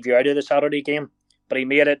sort of leave you out of the Saturday game. But he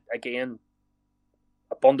made it, again,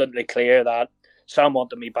 abundantly clear that Sam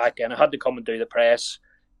wanted me back in. I had to come and do the press,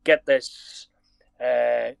 get this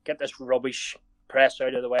rubbish press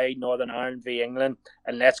out of the way, Northern Ireland v England,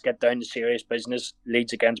 and let's get down to serious business,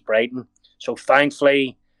 Leeds against Brighton. So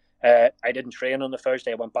thankfully, I didn't train on the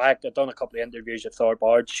Thursday. I went back. I'd done a couple of interviews at Thorpe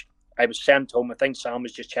Arch. I was sent home. I think Sam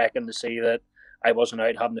was just checking to see that I wasn't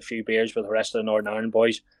out having a few beers with the rest of the Northern Ireland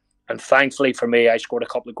boys. And thankfully for me, I scored a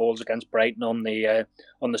couple of goals against Brighton on the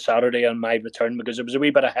Saturday on my return, because there was a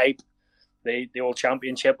wee bit of hype. The old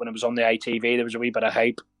championship, when it was on the ITV, there was a wee bit of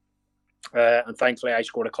hype. And thankfully I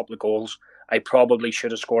scored a couple of goals. I probably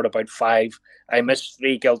should have scored about 5. I missed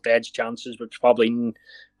 3 gilt-edged chances, which probably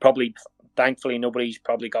thankfully nobody's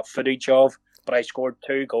probably got footage of. But I scored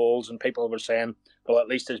 2 goals, and people were saying, well, at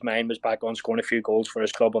least his mind was back on scoring a few goals for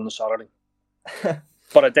his club on the Saturday.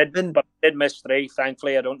 But I did miss 3.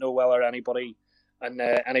 Thankfully, I don't know whether anybody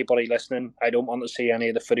listening, I don't want to see any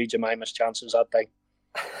of the footage of my missed chances that day.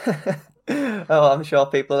 Oh, I'm sure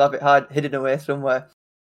people have it hard hidden away somewhere.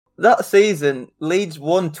 That season, Leeds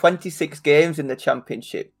won 26 games in the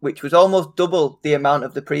Championship, which was almost double the amount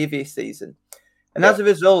of the previous season. And as a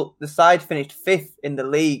result, the side finished 5th in the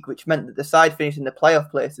league, which meant that the side finished in the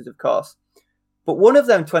playoff places, of course. But one of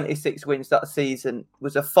them 26 wins that season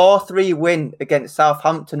was a 4-3 win against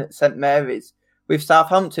Southampton at St Mary's, with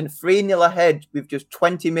Southampton 3-0 ahead with just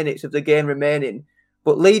 20 minutes of the game remaining.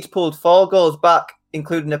 But Leeds pulled 4 goals back,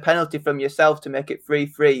 including a penalty from yourself to make it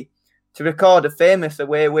 3-3, to record a famous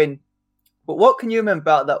away win. But what can you remember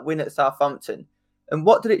about that win at Southampton? And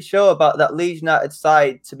what did it show about that Leeds United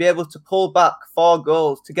side to be able to pull back 4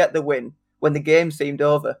 goals to get the win when the game seemed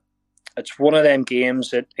over? It's one of them games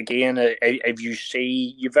that, again, if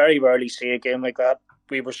you very rarely see a game like that.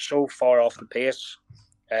 We were so far off the pace.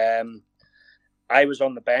 I was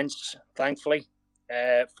on the bench, thankfully,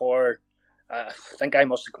 for I think I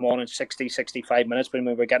must have come on in 60, 65 minutes when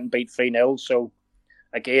we were getting beat 3-0. So,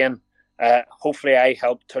 again, hopefully I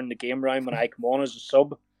helped turn the game around when I come on as a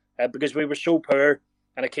sub, because we were so poor.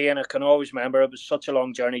 And again, I can always remember it was such a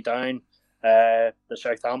long journey down to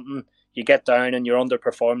Southampton. You get down and you're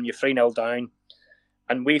underperforming, you're 3-0 down.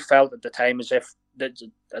 And we felt at the time as if,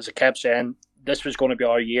 as I kept saying, this was going to be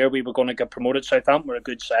our year. We were going to get promoted. Southampton were a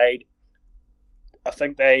good side. I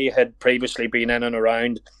think they had previously been in and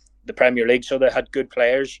around the Premier League, so they had good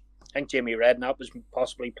players. I think Jamie Redknapp was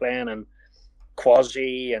possibly playing, and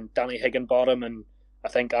Quasi and Danny Higginbottom, and I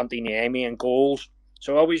think Anthony Niemi in goals.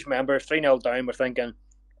 So I always remember 3-0 down, we're thinking,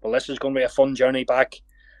 well, this is going to be a fun journey back.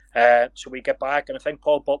 So we get back, and I think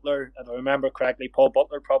Paul Butler, if I remember correctly, Paul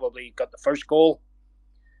Butler probably got the first goal.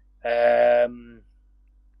 Can't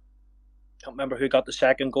remember who got the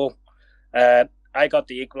second goal. I got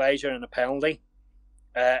the equaliser and a penalty.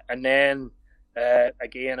 And then,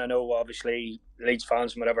 again, I know obviously Leeds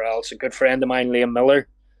fans and whatever else, a good friend of mine, Liam Miller,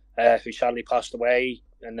 who sadly passed away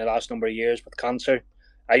in the last number of years with cancer.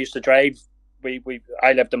 I used to drive.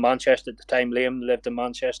 I lived in Manchester at the time. Liam lived in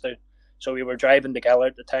Manchester. So we were driving together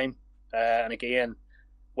at the time. And again,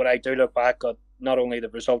 when I do look back at not only the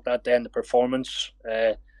result that day and the performance,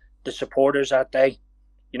 the supporters that day,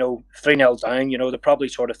 3-0 down, they're probably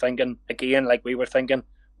sort of thinking, again, like we were thinking,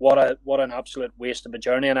 what an absolute waste of a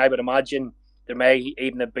journey. And I would imagine there may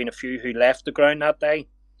even have been a few who left the ground that day,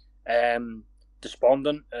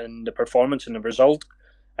 despondent in the performance and the result.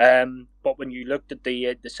 But when you looked at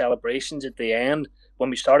the celebrations at the end, when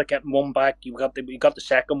we started getting one back, we got the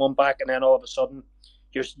second one back, and then all of a sudden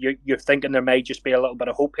you're thinking there may just be a little bit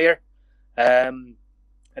of hope here. And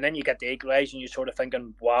then you get the equaliser, and you're sort of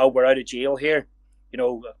thinking, wow, we're out of jail here.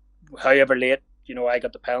 However late, I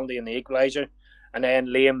got the penalty and the equaliser. And then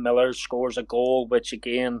Liam Miller scores a goal, which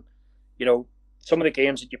again, some of the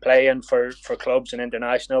games that you play in for clubs and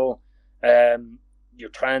international, you're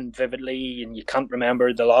trying vividly and you can't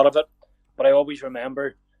remember the lot of it. But I always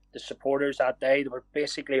remember the supporters that day. They were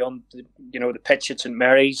basically on the pitch at St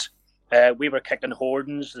Mary's. We were kicking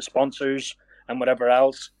Hordens, the sponsors, and whatever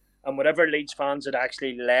else. And whatever Leeds fans had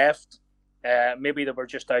actually left, maybe they were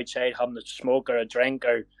just outside having a smoke or a drink,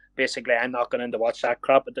 or basically I'm not going in to watch that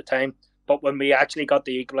crap at the time. But when we actually got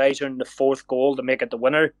the equaliser and the 4th goal to make it the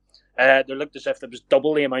winner, they looked as if there was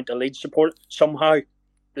double the amount of Leeds support. Somehow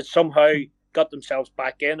got themselves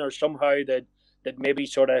back in, or somehow they'd maybe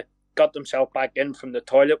sort of got themselves back in from the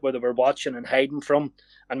toilet where they were watching and hiding from.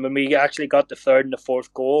 And when we actually got the 3rd and the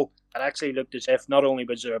 4th goal, it actually looked as if not only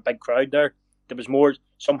was there a big crowd there, there was more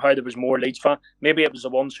Leeds fans. Maybe it was the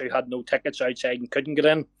ones who had no tickets outside and couldn't get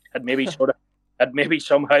in, had maybe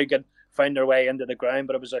somehow found their way into the ground.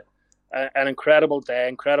 But it was an incredible day,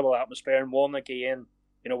 incredible atmosphere, and one again,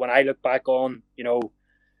 when I look back on,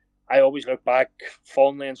 I always look back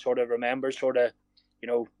fondly and sort of remember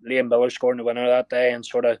Liam Miller scoring the winner that day, and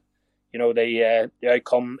the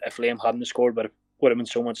outcome if Liam hadn't scored, but it would have been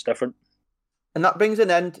so much different. And that brings an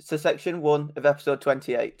end to section 1 of episode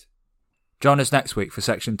 28. Join us next week for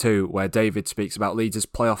Section 2, where David speaks about Leeds'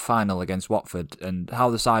 playoff final against Watford and how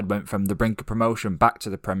the side went from the brink of promotion back to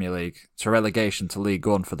the Premier League to relegation to League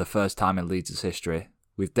One for the first time in Leeds' history,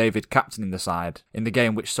 with David captaining the side in the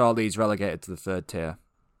game which saw Leeds relegated to the third tier.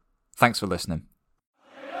 Thanks for listening.